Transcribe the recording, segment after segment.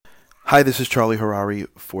Hi, this is Charlie Harari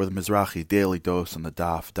for the Mizrahi Daily Dose on the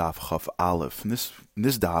Daf Chaf Aleph. In this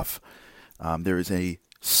Daf, there is a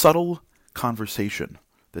subtle conversation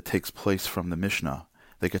that takes place from the Mishnah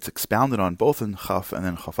that gets expounded on both in Chaf and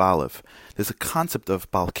then Chaf Aleph. There's a concept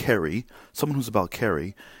of Balkeri, someone who's a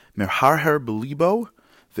Balkeri, Merharher Belibo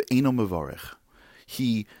ve'eno mevarech.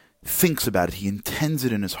 He thinks about it, he intends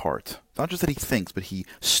it in his heart. Not just that he thinks, but he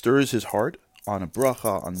stirs his heart on a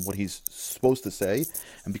bracha, on what he's supposed to say,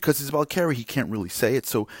 and because he's a Balkari, he can't really say it.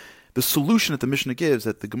 So the solution that the Mishnah gives,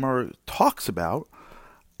 that the Gemara talks about,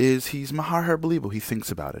 is he's mahar belibo. He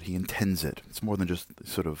thinks about it, he intends it. It's more than just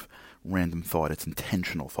sort of random thought, it's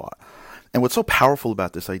intentional thought. And what's so powerful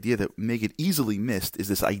about this idea that may get easily missed is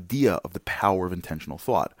this idea of the power of intentional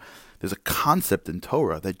thought. There's a concept in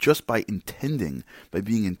Torah that just by intending, by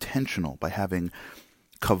being intentional, by having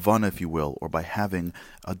kavana, if you will, or by having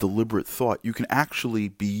a deliberate thought, you can actually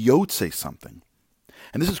be yotze something.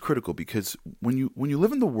 And this is critical because when you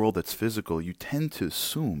live in the world that's physical, you tend to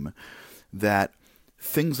assume that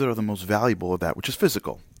things that are the most valuable are that which is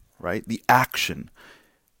physical, right? The action.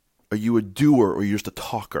 Are you a doer or you're just a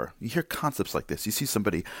talker? You hear concepts like this. You see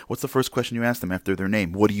somebody, what's the first question you ask them after their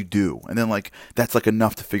name? What do you do? And then that's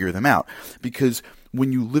enough to figure them out. Because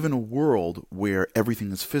when you live in a world where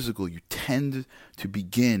everything is physical, you tend to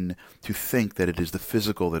begin to think that it is the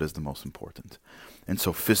physical that is the most important. And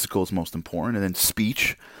so physical is most important, and then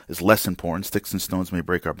speech is less important. Sticks and stones may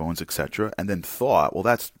break our bones, etc. And then thought, well,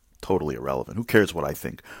 that's totally irrelevant. Who cares what I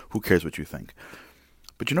think? Who cares what you think?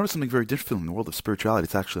 But you notice something very different in the world of spirituality.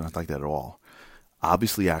 It's actually not like that at all.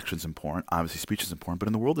 Obviously, action is important. Obviously, speech is important. But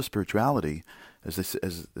in the world of spirituality, as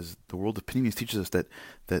the world of Pnimius teaches us, that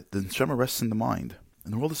the neshama rests in the mind.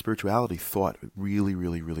 In the world of spirituality, thought really,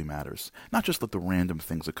 really, really matters. Not just the random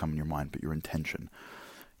things that come in your mind, but your intention.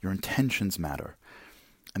 Your intentions matter.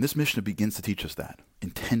 And this Mishnah begins to teach us that.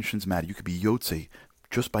 Intentions matter. You could be yotze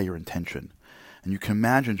just by your intention. And you can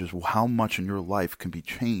imagine just how much in your life can be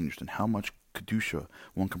changed and how much Kedusha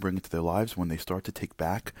one can bring into their lives when they start to take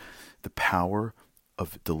back the power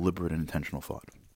of deliberate and intentional thought.